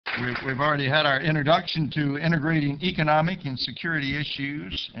We've already had our introduction to integrating economic and security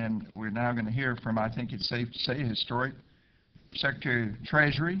issues, and we're now going to hear from, I think it's safe to say, historic Secretary of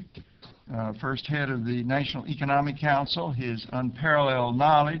Treasury, first head of the National Economic Council. His unparalleled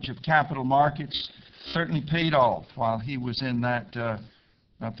knowledge of capital markets certainly paid off while he was in that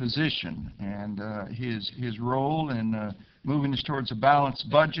position, and his role in moving us towards a balanced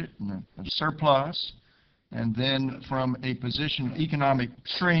budget and a surplus, and then from a position of economic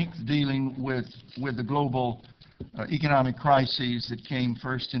strength dealing with the global economic crises that came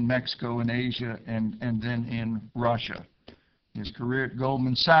first in Mexico and Asia and then in Russia. His career at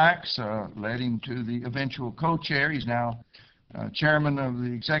Goldman Sachs led him to the eventual co-chair. He's now chairman of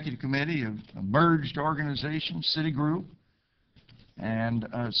the executive committee of a merged organization, Citigroup. And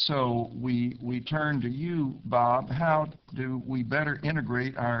so we turn to you, Bob. How do we better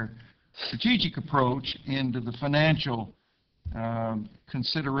integrate our strategic approach into the financial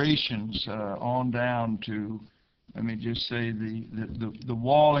considerations on down to, let me just say, the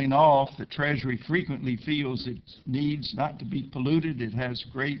walling off that Treasury frequently feels it needs not to be polluted? It has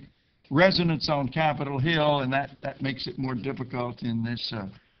great resonance on Capitol Hill, and that makes it more difficult in this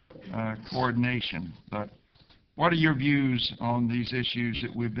coordination. But what are your views on these issues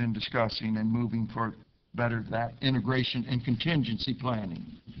that we've been discussing and moving for better that integration and contingency planning?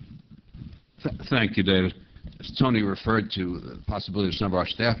 Thank you, David. As Tony referred to the possibility of some of our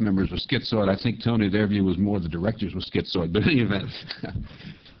staff members were schizoid, I think, Tony, their view was more the directors were schizoid. But in any event,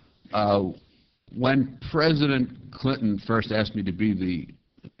 when President Clinton first asked me to be the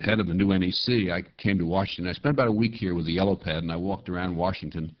head of the new NEC, I came to Washington. I spent about a week here with a yellow pad, and I walked around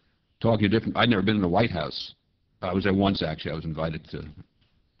Washington talking to different. I'd never been in the White House. I was there once, actually. I was invited to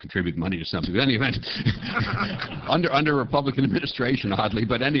contribute money to something. In any event, under Republican administration, oddly,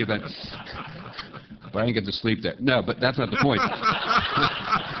 but in any event. But I didn't get to sleep there. No, but that's not the point.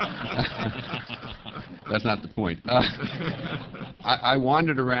 That's not the point. I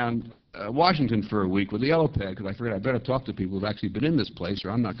wandered around Washington for a week with the yellow pad because I figured I'd better talk to people who've actually been in this place, or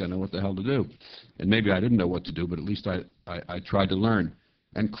I'm not going to know what the hell to do. And maybe I didn't know what to do, but at least I tried to learn.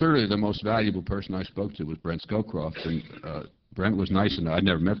 And clearly the most valuable person I spoke to was Brent Scowcroft. And Brent was nice enough. I'd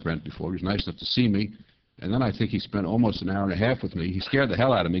never met Brent before. He was nice enough to see me. And then I think he spent almost an hour and a half with me. He scared the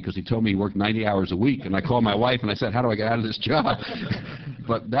hell out of me because he told me he worked 90 hours a week. And I called my wife and I said, how do I get out of this job?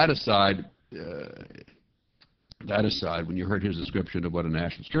 But that aside, when you heard his description of what a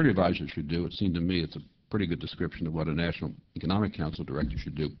national security advisor should do, it seemed to me it's a pretty good description of what a National Economic Council director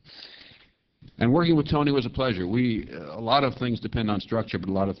should do. And working with Tony was a pleasure. A lot of things depend on structure, but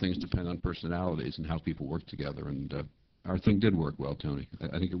a lot of things depend on personalities and how people work together. And our thing did work well, Tony.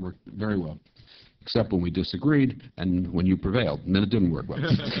 I think it worked very well, except when we disagreed and when you prevailed, and then it didn't work well.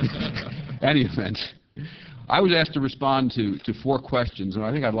 Any event, I was asked to respond to 4 questions, and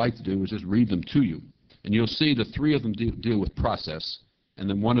what I think I'd like to do is just read them to you. And you'll see the 3 of them deal with process, and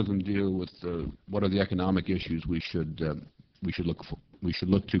then 1 of them deal with what are the economic issues we should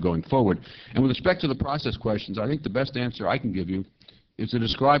look to going forward. And with respect to the process questions, I think the best answer I can give you is to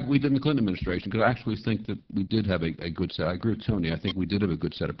describe what we did in the Clinton administration, because I actually think that we did have a good set. I agree with Tony. I think we did have a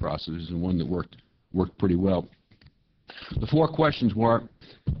good set of processes and one that worked pretty well. The 4 questions were,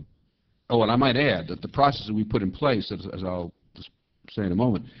 oh, and I might add that the processes we put in place, as I'll just say in a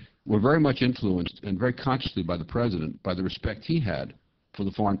moment, were very much influenced and very consciously by the President, by the respect he had for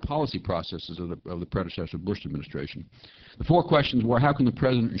the foreign policy processes of the predecessor Bush administration. The 4 questions were, how can the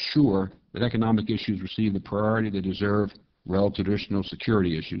President ensure that economic issues receive the priority they deserve relative to traditional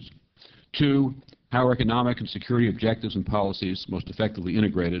security issues? 2, how are economic and security objectives and policies most effectively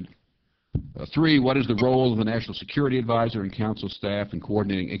integrated? 3, what is the role of the National Security Advisor and Council staff in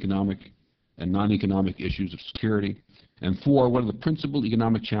coordinating economic and non-economic issues of security? And 4, what are the principal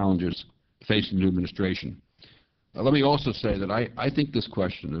economic challenges facing the new administration? Let me also say that I think this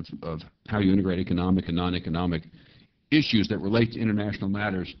question of how you integrate economic and non-economic issues that relate to international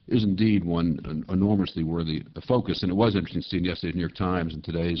matters is indeed one enormously worthy of focus. And it was interesting to see in yesterday's New York Times and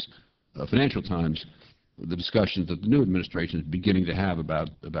today's Financial Times the discussions that the new administration is beginning to have about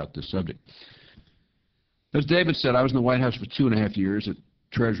this subject. As David said, I was in the White House for 2.5 years, at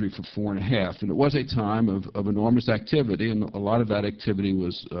Treasury for 4.5, and it was a time of enormous activity, and a lot of that activity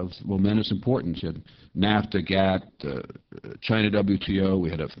was of momentous importance. You had NAFTA, GATT, China WTO, we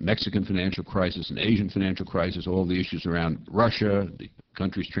had a Mexican financial crisis, an Asian financial crisis, all the issues around Russia, the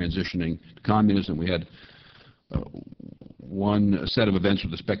countries transitioning to communism. We had one set of events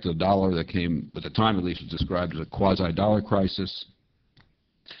with respect to the dollar that came, at the time at least, was described as a quasi-dollar crisis.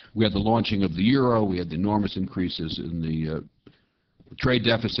 We had the launching of the euro. We had the enormous increases in the trade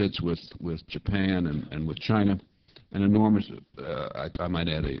deficits with Japan and with China. an enormous, I might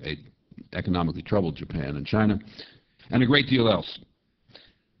add, a economically troubled Japan and China, and a great deal else.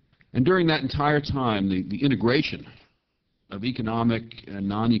 And during that entire time, the integration of economic and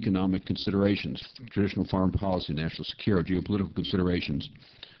non-economic considerations, traditional foreign policy, national security, geopolitical considerations,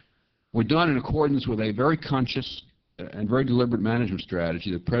 were done in accordance with a very conscious and very deliberate management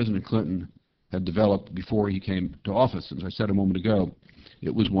strategy that President Clinton had developed before he came to office. As I said a moment ago,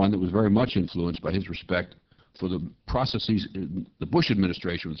 it was one that was very much influenced by his respect for the processes in the Bush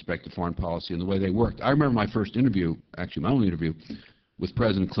administration with respect to foreign policy and the way they worked. I remember my first interview, actually my only interview, with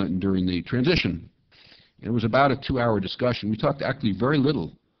President Clinton during the transition. It was about a 2-hour discussion. We talked actually very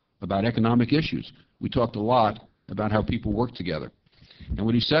little about economic issues. We talked a lot about how people work together. And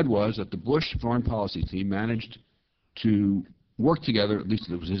what he said was that the Bush foreign policy team managed to work together, at least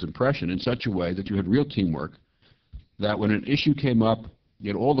it was his impression, in such a way that you had real teamwork, that when an issue came up, you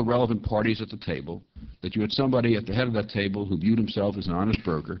had all the relevant parties at the table, that you had somebody at the head of that table who viewed himself as an honest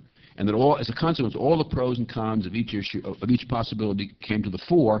broker, and that all, as a consequence, all the pros and cons of each issue, of each possibility came to the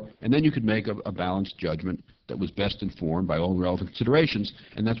fore, and then you could make a balanced judgment that was best informed by all relevant considerations.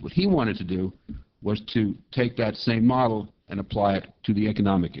 And that's what he wanted to do, was to take that same model and apply it to the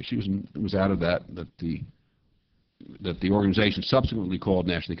economic issues. And it was out of that the organization subsequently called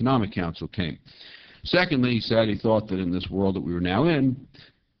National Economic Council came. Secondly, he said he thought that in this world that we were now in,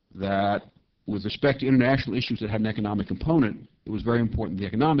 that with respect to international issues that had an economic component, it was very important the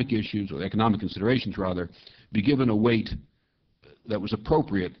economic issues, or the economic considerations rather, be given a weight that was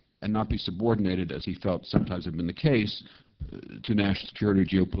appropriate and not be subordinated, as he felt sometimes had been the case, to national security,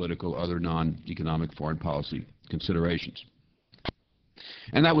 geopolitical, other non-economic foreign policy considerations.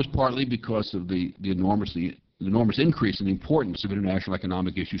 And that was partly because of the enormous increase in the importance of international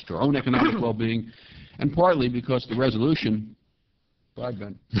economic issues to our own economic well-being, and partly because the resolution. Bye,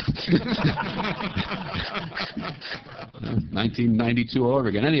 Ben. 1992 all over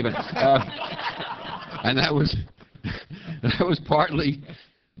again. Any event, and that was partly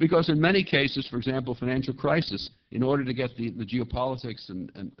because in many cases, for example, financial crisis, in order to get the geopolitics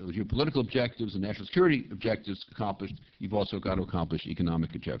and the geopolitical objectives and national security objectives accomplished, you've also got to accomplish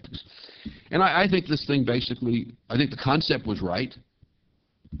economic objectives. And I think this thing basically, I think the concept was right,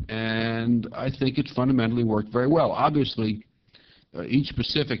 and I think it fundamentally worked very well. Obviously, each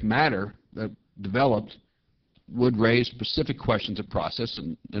specific matter that developed would raise specific questions of process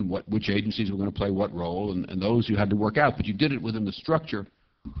and which agencies were going to play what role, and those you had to work out. But you did it within the structure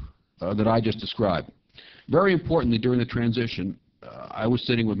that I just described. Very importantly, during the transition, I was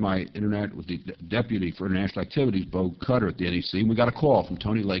sitting with with the deputy for international activities, Bo Cutter, at the NEC, and we got a call from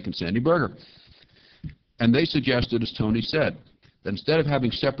Tony Lake and Sandy Berger. And they suggested, as Tony said, that instead of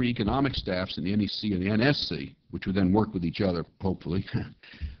having separate economic staffs in the NEC and the NSC, which would then work with each other, hopefully,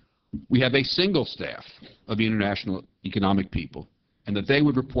 we have a single staff of the international economic people, and that they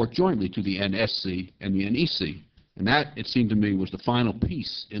would report jointly to the NSC and the NEC. And that, it seemed to me, was the final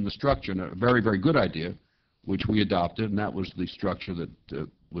piece in the structure, and a very, very good idea, which we adopted, and that was the structure that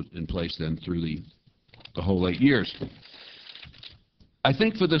was in place then through the whole 8 years. I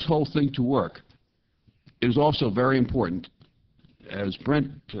think for this whole thing to work, it is also very important, as Brent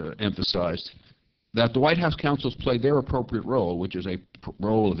emphasized, that the White House counsels play their appropriate role, which is a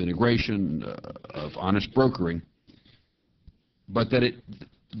role of integration, of honest brokering, but that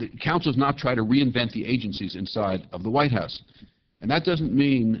the counsels not try to reinvent the agencies inside of the White House. And that doesn't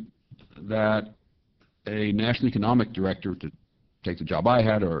mean that a national economic director, to take the job I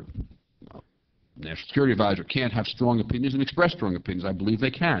had, or national security advisor, can't have strong opinions and express strong opinions. I believe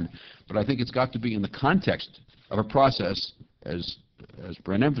they can. But I think it's got to be in the context of a process, as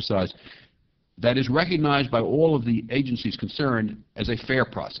Brent emphasized, that is recognized by all of the agencies concerned as a fair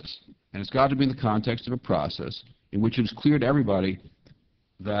process. And it's got to be in the context of a process in which it is clear to everybody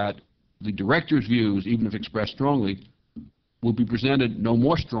that the director's views, even if expressed strongly, will be presented no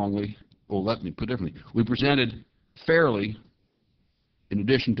more strongly, or let me put it differently, will be presented fairly in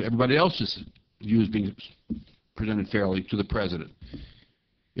addition to everybody else's views being presented fairly to the President.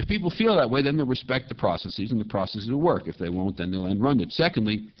 If people feel that way, then they'll respect the processes, and the processes will work. If they won't, then they'll end run it.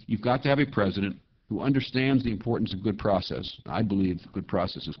 Secondly, you've got to have a President who understands the importance of good process. I believe good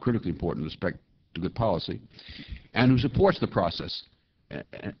process is critically important with respect to good policy, and who supports the process.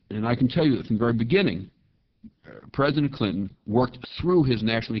 And I can tell you that from the very beginning, President Clinton worked through his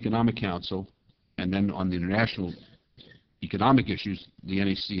National Economic Council, and then on the international economic issues, the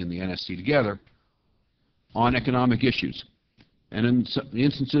NEC and the NSC together, on economic issues. And in the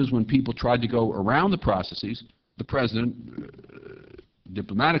instances when people tried to go around the processes, the President,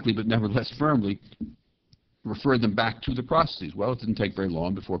 diplomatically but nevertheless firmly, referred them back to the processes. Well, it didn't take very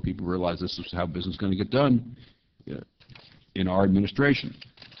long before people realized this is how business is going to get done. in our administration.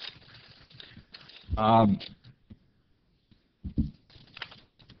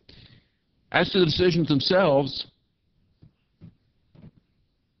 As to the decisions themselves,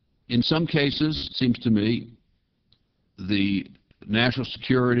 in some cases, it seems to me, the national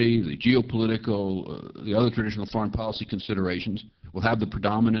security, the geopolitical, the other traditional foreign policy considerations will have the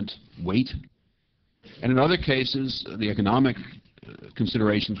predominant weight. And in other cases, the economic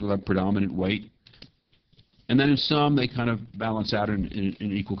considerations will have predominant weight. And then in some, they kind of balance out in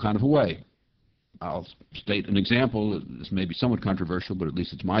an equal kind of a way. I'll state an example. This may be somewhat controversial, but at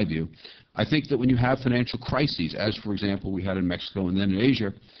least it's my view. I think that when you have financial crises, as, for example, we had in Mexico and then in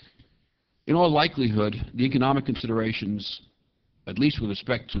Asia, in all likelihood, the economic considerations, at least with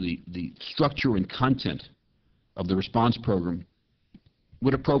respect to the structure and content of the response program,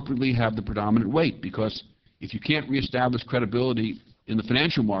 would appropriately have the predominant weight, because if you can't reestablish credibility in the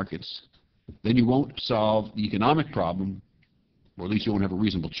financial markets, then you won't solve the economic problem, or at least you won't have a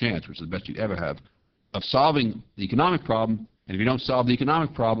reasonable chance, which is the best you ever have, of solving the economic problem. And if you don't solve the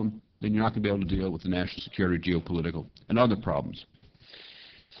economic problem, then you're not going to be able to deal with the national security, geopolitical, and other problems.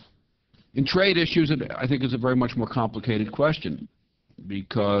 In trade issues, it, I think, is a very much more complicated question,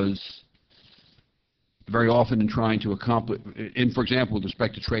 because very often in trying to accomplish, for example, with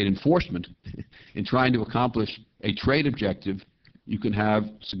respect to trade enforcement, in trying to accomplish a trade objective, you can have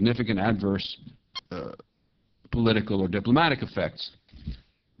significant adverse political or diplomatic effects.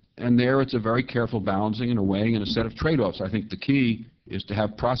 And there it's a very careful balancing and a weighing and a set of trade-offs. I think the key is to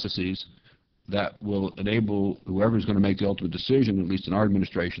have processes that will enable whoever is going to make the ultimate decision, at least in our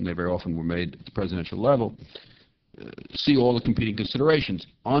administration, they very often were made at the presidential level, see all the competing considerations.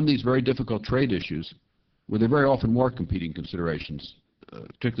 On these very difficult trade issues, where there very often were competing considerations,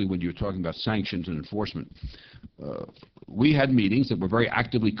 particularly when you're talking about sanctions and enforcement, we had meetings that were very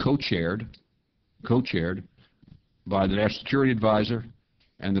actively co-chaired by the National Security Advisor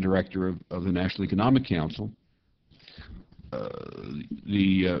and the Director of the National Economic Council.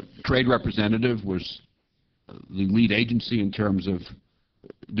 The trade representative was the lead agency in terms of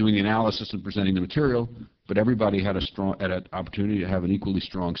doing the analysis and presenting the material, but everybody had an opportunity to have an equally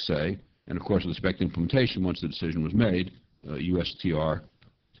strong say. And of course, with respect to implementation, once the decision was made, USTR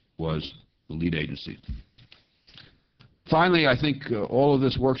was the lead agency. Finally, I think all of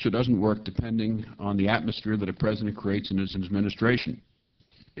this works or doesn't work depending on the atmosphere that a president creates in his administration.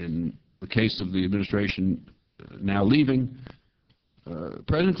 In the case of the administration now leaving,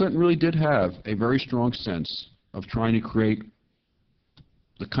 President Clinton really did have a very strong sense of trying to create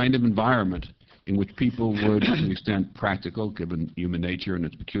the kind of environment in which people would, to the extent practical, given human nature and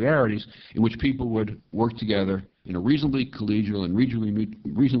its peculiarities, in which people would work together in a reasonably collegial and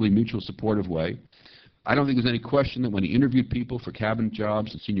reasonably mutual supportive way. I don't think there's any question that when he interviewed people for cabinet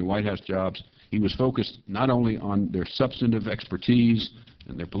jobs and senior White House jobs, he was focused not only on their substantive expertise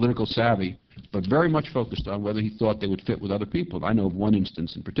and their political savvy, but very much focused on whether he thought they would fit with other people. I know of one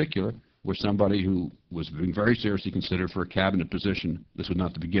instance in particular where somebody who was being very seriously considered for a cabinet position, this was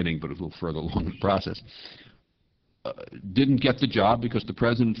not the beginning, but it was a little further along the process, didn't get the job because the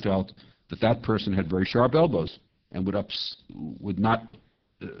president felt that that person had very sharp elbows and would not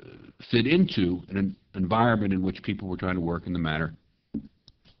fit into an environment in which people were trying to work in the manner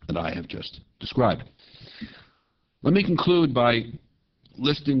that I have just described. Let me conclude by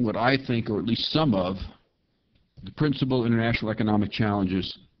listing what I think, or at least some of, the principal international economic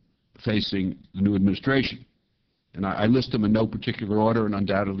challenges facing the new administration. And I list them in no particular order, and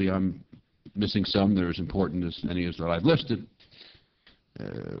undoubtedly I'm missing some. They're as important as any as that I've listed.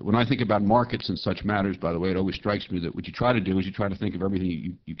 When I think about markets and such matters, by the way, it always strikes me that what you try to do is you try to think of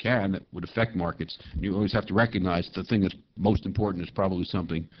everything you can that would affect markets. And you always have to recognize the thing that's most important is probably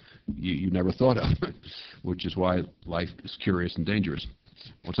something you never thought of, which is why life is curious and dangerous.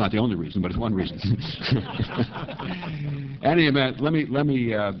 Well, it's not the only reason, but it's one reason. Any event, let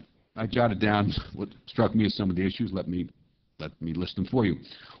me I jotted down what struck me as some of the issues. Let me list them for you.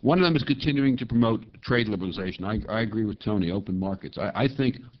 One of them is continuing to promote trade liberalization. I agree with Tony, open markets. I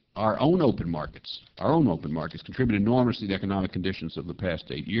think our own open markets contribute enormously to the economic conditions of the past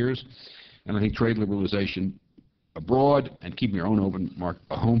 8 years. And I think trade liberalization abroad and keeping our own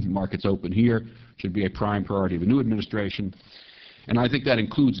home markets open here should be a prime priority of a new administration. And I think that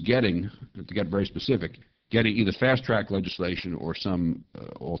includes getting, to get very specific, getting either fast-track legislation or some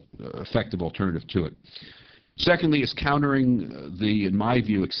effective alternative to it. Secondly, is countering the, in my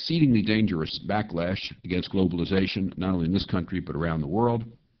view, exceedingly dangerous backlash against globalization, not only in this country but around the world.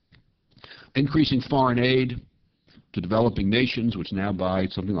 Increasing foreign aid to developing nations, which now buy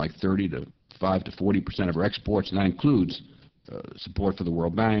something like 35 to 40% of our exports, and that includes support for the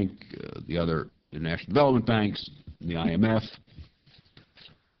World Bank, the other international development banks, the IMF,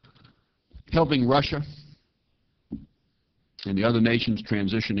 helping Russia and the other nations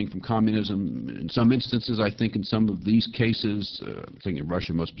transitioning from communism. In some instances, I think in some of these cases, I'm thinking of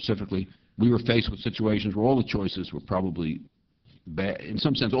Russia most specifically, we were faced with situations where all the choices were probably bad. In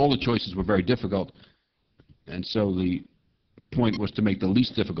some sense, all the choices were very difficult, and so the point was to make the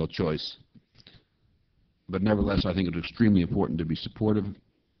least difficult choice. But nevertheless, I think it's extremely important to be supportive with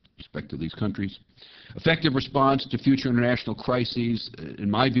respect to these countries. Effective response to future international crises, in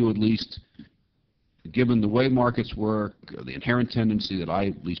my view at least, given the way markets work, the inherent tendency that I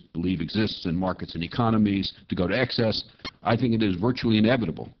at least believe exists in markets and economies to go to excess, I think it is virtually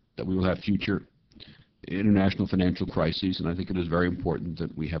inevitable that we will have future international financial crises, and I think it is very important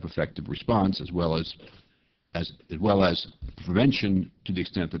that we have effective response as well as prevention to the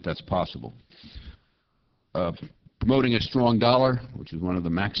extent that that's possible. Promoting a strong dollar, which is one of the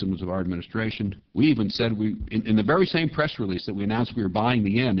maxims of our administration. We even said, in the very same press release that we announced we were buying the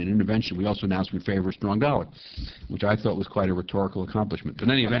yen in intervention, we also announced we favor a strong dollar, which I thought was quite a rhetorical accomplishment. But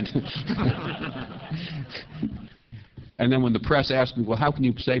in any event, and then when the press asked me, well, how can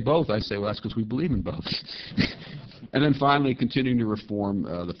you say both? I say, well, that's because we believe in both. And then finally, continuing to reform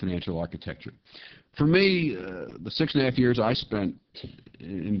the financial architecture. For me, the 6.5 years I spent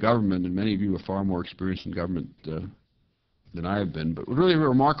in government, and many of you are far more experienced in government than I have been, but it was really a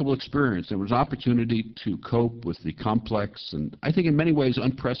remarkable experience. It was an opportunity to cope with the complex and I think in many ways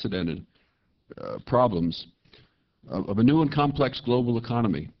unprecedented problems of a new and complex global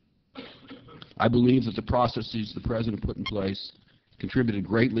economy. I believe that the processes the President put in place contributed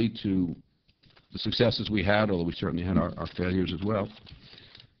greatly to the successes we had, although we certainly had our failures as well.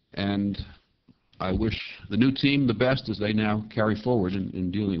 And I wish the new team the best as they now carry forward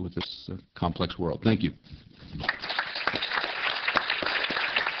in dealing with this complex world. Thank you.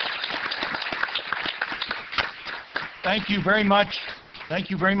 Thank you very much. Thank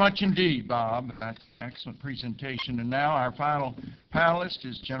you very much indeed, Bob. Excellent presentation. And now our final panelist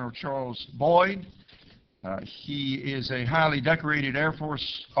is General Charles Boyd. He is a highly decorated Air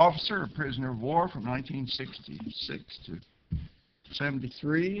Force officer, a prisoner of war from 1966 to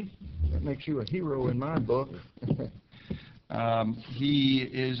 73. That makes you a hero in my book.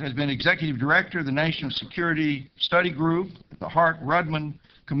 He has been executive director of the National Security Study Group, the Hart-Rudman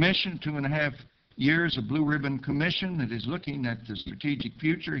Commission, 2.5 years, a Blue Ribbon Commission that is looking at the strategic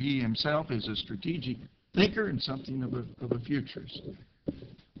future. He himself is a strategic thinker and something of a futurist.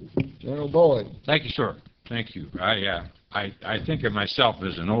 General Boyd. Thank you, sir. Thank you. I think of myself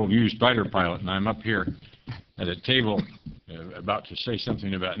as an old used fighter pilot, and I'm up here at a table about to say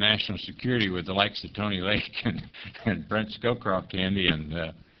something about national security with the likes of Tony Lake and Brent Scowcroft handy, and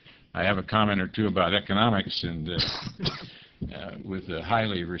I have a comment or two about economics, and with a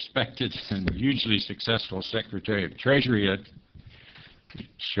highly respected and hugely successful Secretary of Treasury,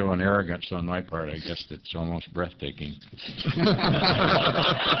 show an arrogance on my part, I guess, that's almost breathtaking.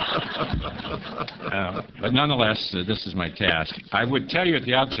 But nonetheless, this is my task. I would tell you at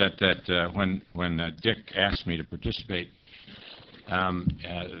the outset that when Dick asked me to participate,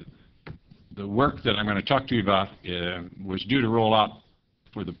 the work that I'm going to talk to you about was due to roll out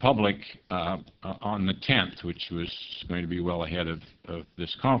for the public on the 10th, which was going to be well ahead of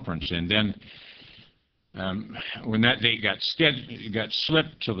this conference. And then when that date got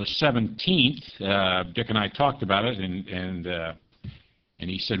slipped to the 17th, Dick and I talked about it, and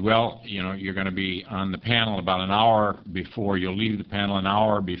he said, well, you know, you're going to be on the panel about an hour before, you'll leave the panel an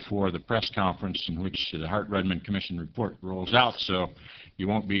hour before the press conference in which the Hart-Rudman Commission report rolls out, so you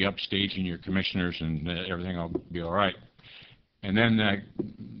won't be upstaging your commissioners and everything will be all right. And then the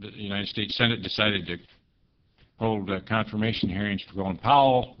United States Senate decided to hold confirmation hearings for Colin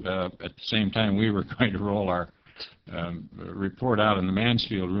Powell. At the same time, we were going to roll our report out in the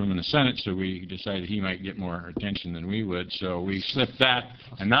Mansfield room in the Senate, so we decided he might get more attention than we would. So we slipped that,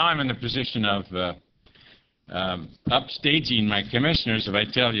 and now I'm in the position of upstaging my commissioners if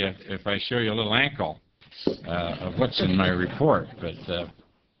I show you a little ankle of what's in my report. But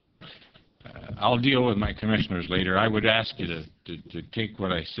I'll deal with my commissioners later. I would ask you to take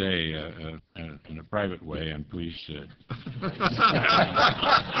what I say in a private way, and please.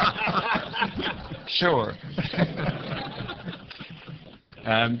 Sure.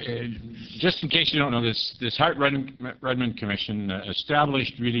 Just in case you don't know, this Hart-Rudman Commission,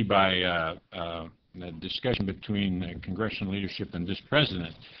 established really by a discussion between congressional leadership and this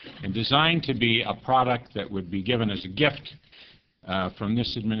president, and designed to be a product that would be given as a gift from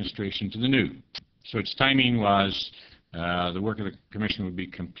this administration to the new. So its timing was the work of the commission would be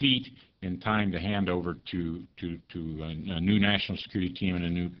complete in time to hand over to a new national security team and a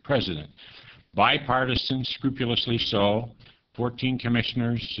new president. bipartisan, scrupulously so, 14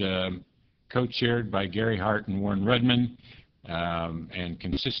 commissioners, co-chaired by Gary Hart and Warren Rudman, and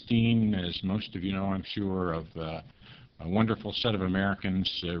consisting, as most of you know, I'm sure, of a wonderful set of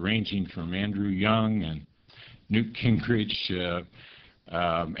Americans ranging from Andrew Young and Newt Gingrich,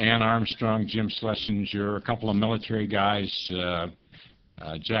 Ann Armstrong, Jim Schlesinger, a couple of military guys,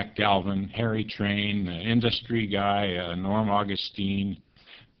 Jack Galvin, Harry Train, industry guy, Norm Augustine,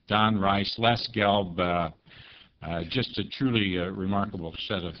 Don Rice, Les Gelb, just a truly remarkable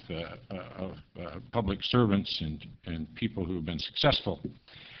set of public servants and people who have been successful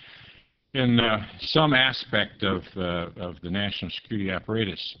in some aspect of the national security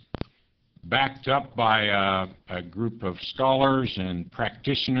apparatus, backed up by a group of scholars and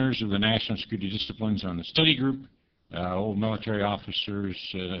practitioners of the national security disciplines on the study group, old military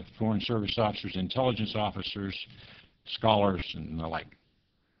officers, foreign service officers, intelligence officers, scholars, and the like.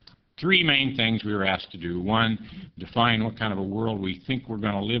 Three main things we were asked to do. One, define what kind of a world we think we're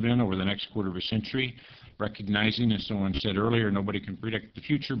going to live in over the next quarter of a century, recognizing, as someone said earlier, nobody can predict the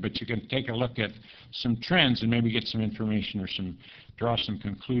future, but you can take a look at some trends and maybe get some information or draw some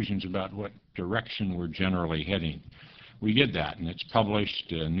conclusions about what direction we're generally heading. We did that, and it's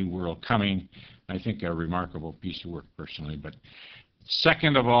published, New World Coming. I think a remarkable piece of work personally. But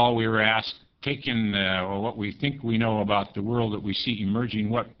second of all, we were asked, taking what we think we know about the world that we see emerging,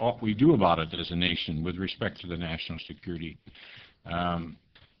 what ought we do about it as a nation with respect to the national security.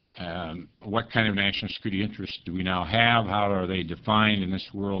 What kind of national security interests do we now have? How are they defined in this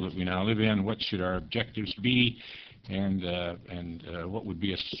world that we now live in? What should our objectives be? And what would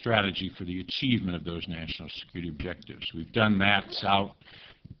be a strategy for the achievement of those national security objectives? We've done that. It's out,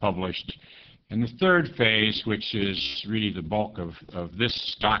 published. And the third phase, which is really the bulk of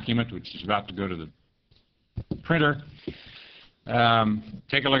this document, which is about to go to the printer,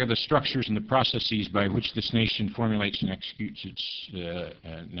 take a look at the structures and the processes by which this nation formulates and executes its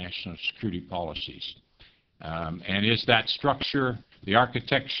national security policies. And is that structure, the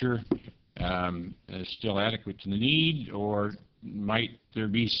architecture, still adequate to the need, or might there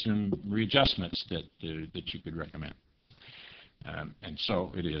be some readjustments that you could recommend? And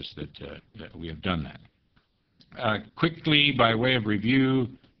so it is that we have done that. Quickly, by way of review,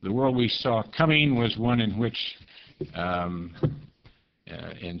 the world we saw coming was one in which,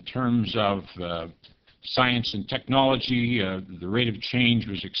 in terms of science and technology, the rate of change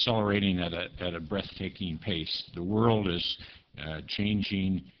was accelerating at a breathtaking pace. The world is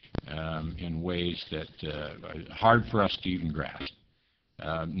changing in ways that are hard for us to even grasp.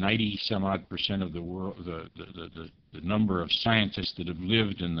 90-some-odd% of the world, the number of scientists that have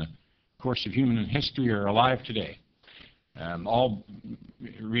lived in the course of human history are alive today, all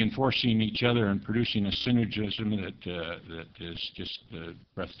reinforcing each other and producing a synergism that is just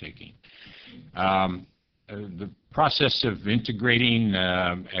breathtaking. The process of integrating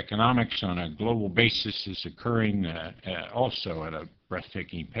economics on a global basis is occurring also at a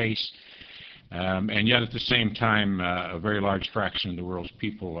breathtaking pace. And yet at the same time, a very large fraction of the world's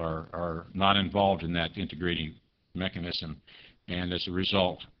people are not involved in that integrating mechanism. And as a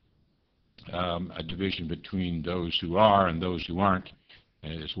result, a division between those who are and those who aren't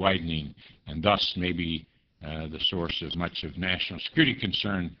is widening, and thus may be the source of much of national security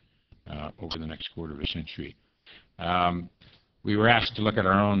concern over the next quarter of a century. We were asked to look at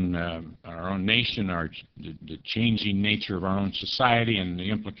our own nation, the changing nature of our own society, and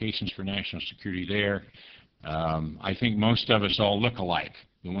the implications for national security there. I think most of us all look alike,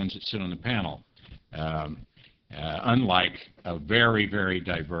 the ones that sit on the panel, unlike a very, very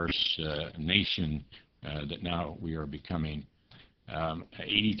diverse nation that now we are becoming.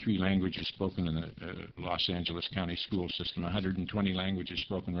 83 languages spoken in the Los Angeles County school system, 120 languages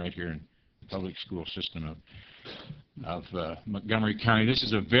spoken right here in the public school system of Montgomery County. This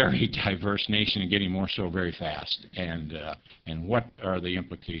is a very diverse nation and getting more so very fast. And what are the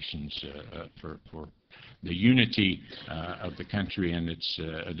implications for the unity of the country and its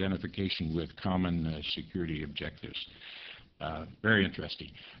identification with common security objectives? Very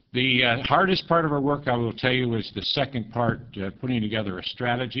interesting. The hardest part of our work, I will tell you, was the second part, putting together a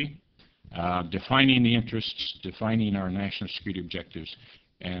strategy, defining the interests, defining our national security objectives,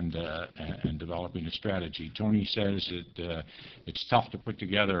 and developing a strategy. Tony says that it's tough to put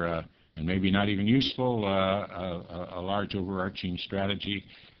together and maybe not even useful, a large overarching strategy.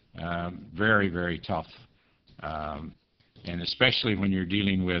 Very, very tough. And especially when you're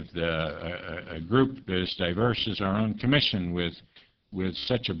dealing with a group as diverse as our own commission with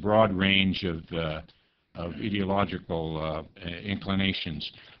such a broad range of ideological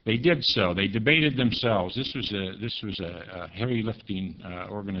inclinations. They did so. They debated themselves. This was a heavy lifting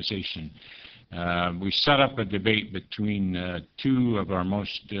organization. We set up a debate between two of our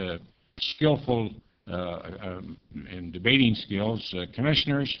most skillful in debating skills,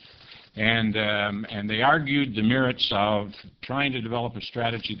 commissioners, and they argued the merits of trying to develop a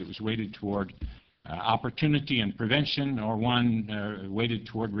strategy that was weighted toward opportunity and prevention, or one weighted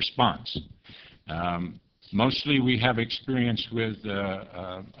toward response. Mostly we have experience with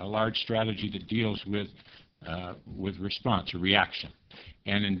a large strategy that deals with response or reaction.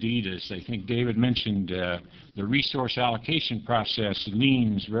 And indeed, as I think David mentioned, the resource allocation process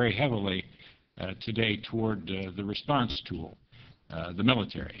leans very heavily today toward the response tool, the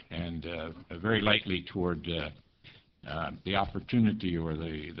military, and very lightly toward the opportunity or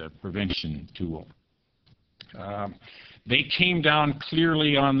the prevention tool. They came down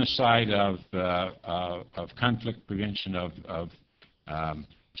clearly on the side of conflict prevention, of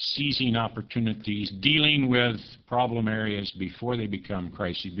seizing opportunities, dealing with problem areas before they become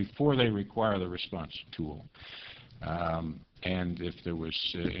crises, before they require the response tool. And if there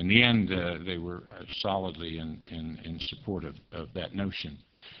was, in the end, they were solidly in support of that notion.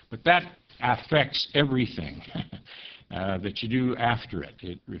 But that affects everything that you do after it.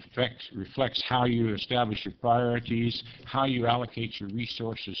 It reflects how you establish your priorities, how you allocate your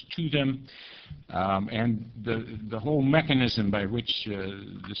resources to them, and the whole mechanism by which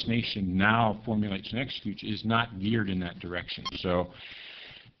this nation now formulates and executes is not geared in that direction. So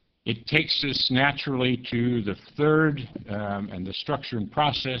it takes us naturally to the third and the structure and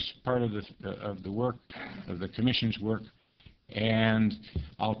process part of the work, of the Commission's work. And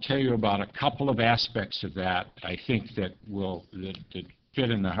I'll tell you about a couple of aspects of that, I think, that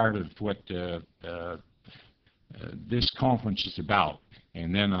fit in the heart of what this conference is about.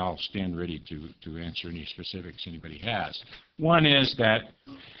 And then I'll stand ready to answer any specifics anybody has. One is that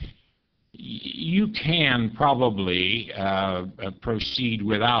you can probably proceed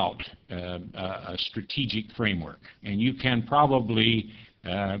without a strategic framework, and you can probably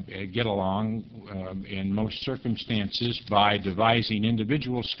get along in most circumstances by devising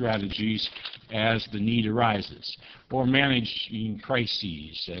individual strategies as the need arises, or managing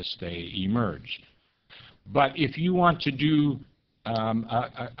crises as they emerge. But if you want to do,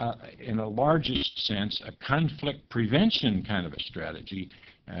 in a largest sense, a conflict prevention kind of a strategy,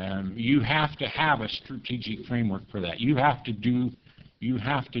 you have to have a strategic framework for that. You have to do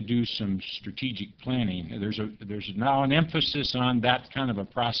some strategic planning. There's now an emphasis on that kind of a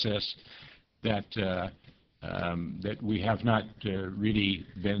process that that we have not really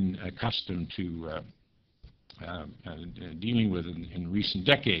been accustomed to dealing with in recent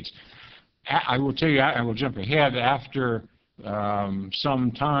decades. I will tell you, I will jump ahead. After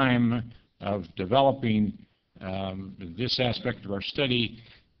some time of developing this aspect of our study,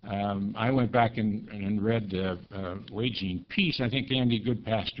 I went back and read Waging Peace. I think Andy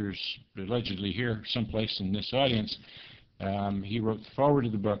Goodpaster's allegedly here someplace in this audience. He wrote the foreword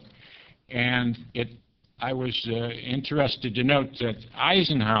of the book, and I was interested to note that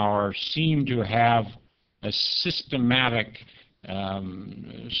Eisenhower seemed to have a systematic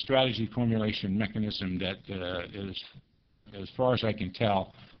strategy formulation mechanism that is, as far as I can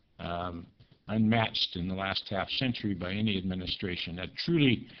tell, unmatched in the last half century by any administration. A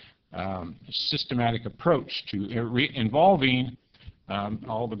truly systematic approach to involving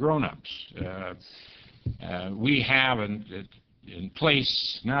all the grown-ups. We have in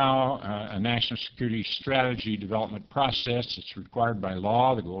place now a national security strategy development process. It's required by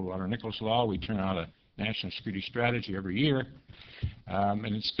law, the Goldwater-Nichols law. We turn out a national security strategy every year,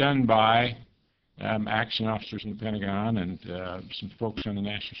 and it's done by action officers in the Pentagon and some folks on the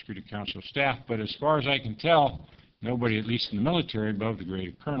National Security Council staff. But as far as I can tell, nobody, at least in the military, above the grade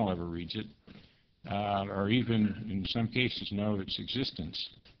of colonel ever reads it, or even in some cases know its existence.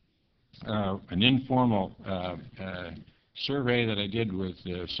 An informal survey that I did with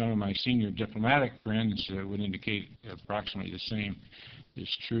some of my senior diplomatic friends would indicate approximately the same is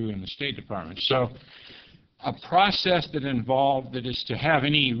true in the State Department. So a process that is to have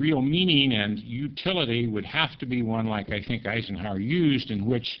any real meaning and utility would have to be one like I think Eisenhower used, in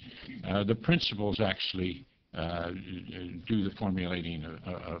which the principals actually do the formulating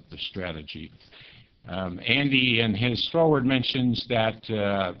of the strategy. Andy in his foreword mentions that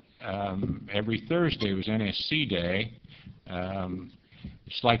every Thursday was NSC Day.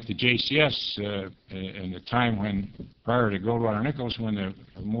 It's like the JCS in the time when, prior to Goldwater-Nichols, when the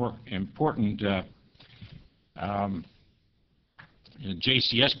more important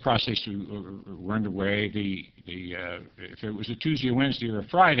JCS process were underway. If it was a Tuesday, or Wednesday, or a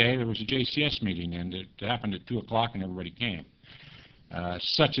Friday, there was a JCS meeting, and it happened at 2 o'clock, and everybody came.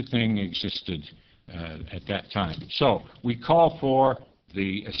 Such a thing existed at that time. So we call for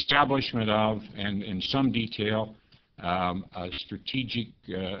the establishment of, and in some detail, a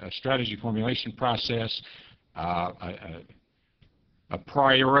strategy formulation process, a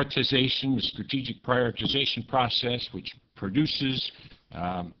strategic prioritization process, which produces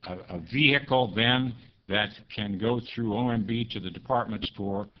a vehicle then that can go through OMB to the departments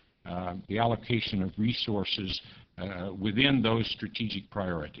for the allocation of resources within those strategic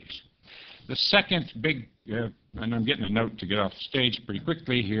priorities. The second big, and I'm getting a note to get off the stage pretty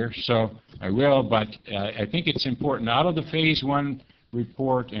quickly here, so I will, but I think it's important, out of the Phase 1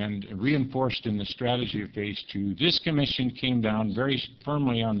 report and reinforced in the strategy of Phase 2, this commission came down very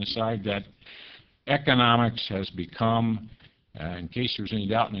firmly on the side that economics has become, in case there's any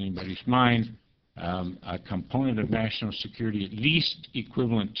doubt in anybody's mind, a component of national security at least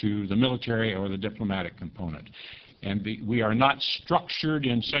equivalent to the military or the diplomatic component. And we are not structured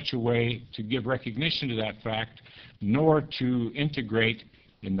in such a way to give recognition to that fact, nor to integrate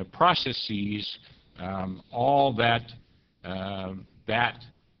in the processes all that that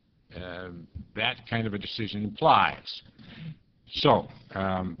kind of a decision implies. So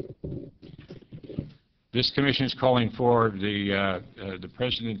this commission is calling for the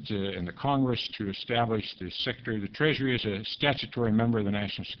President and the Congress to establish the Secretary of the Treasury as a statutory member of the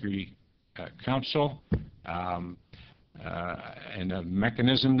National Security Council, and a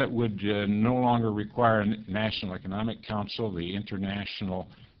mechanism that would no longer require a National Economic Council. The international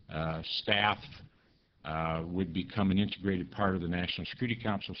staff would become an integrated part of the National Security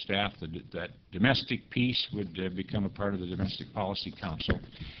Council staff. That domestic piece would become a part of the Domestic Policy Council.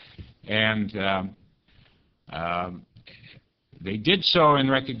 And they did so in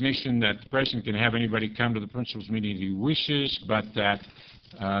recognition that the President can have anybody come to the principals meeting if he wishes, but that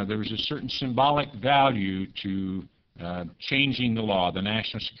there was a certain symbolic value to changing the law, the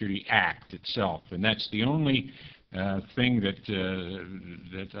National Security Act itself, and that's the only thing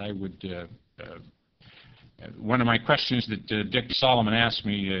that I would. One of my questions that Dick Solomon asked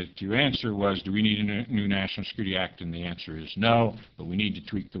me to answer was, do we need a new National Security Act? And the answer is no, but we need to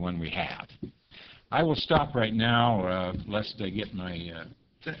tweak the one we have. I will stop right now, lest I get my...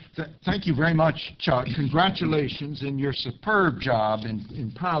 Thank you very much, Chuck. Congratulations in your superb job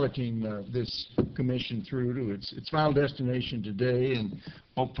in piloting this commission through to its final destination today, and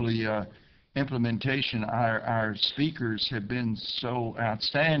hopefully implementation. Our speakers have been so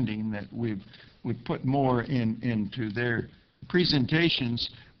outstanding that we've put more into their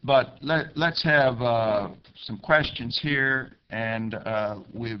presentations. But let's have some questions here, and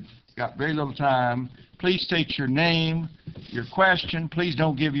we've got very little time. Please state your name, your question. Please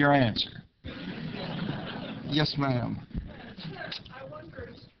don't give your answer. Yes, ma'am. I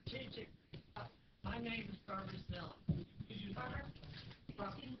wonder if strategic. My name is Barbara Snell.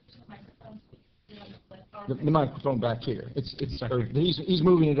 The microphone back here. He's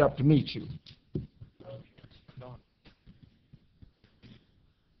moving it up to meet you.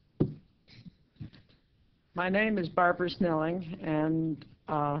 My name is Barbara Snelling, and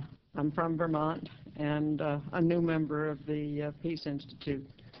I'm from Vermont, and a new member of the Peace Institute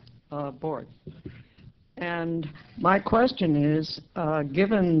board. And my question is,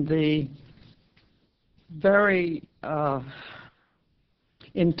 given the very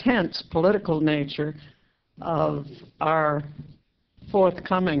intense political nature of our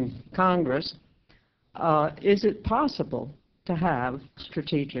forthcoming Congress, is it possible to have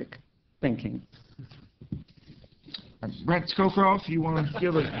strategic thinking? Brent Scowcroft, you want to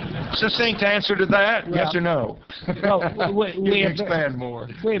give a succinct answer to that? Well, yes or no? Well, we have expand more.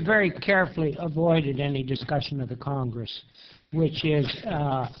 We have very carefully avoided any discussion of the Congress, which is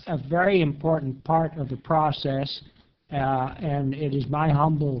a very important part of the process, and it is my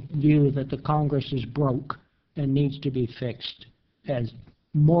humble view that the Congress is broke and needs to be fixed as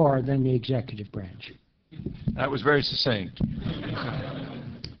more than the executive branch. That was very succinct.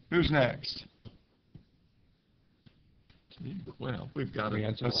 Who's next? Well, we've got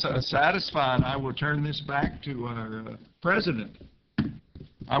a satisfying. I will turn this back to our President.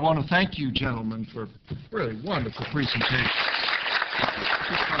 I want to thank you, gentlemen, for really wonderful presentation.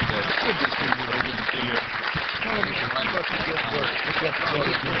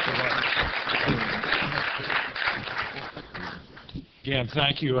 Again,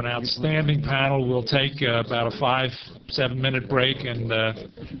 thank you. An outstanding panel. We'll take about a 5-7 minute break and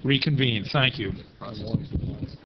reconvene. Thank you.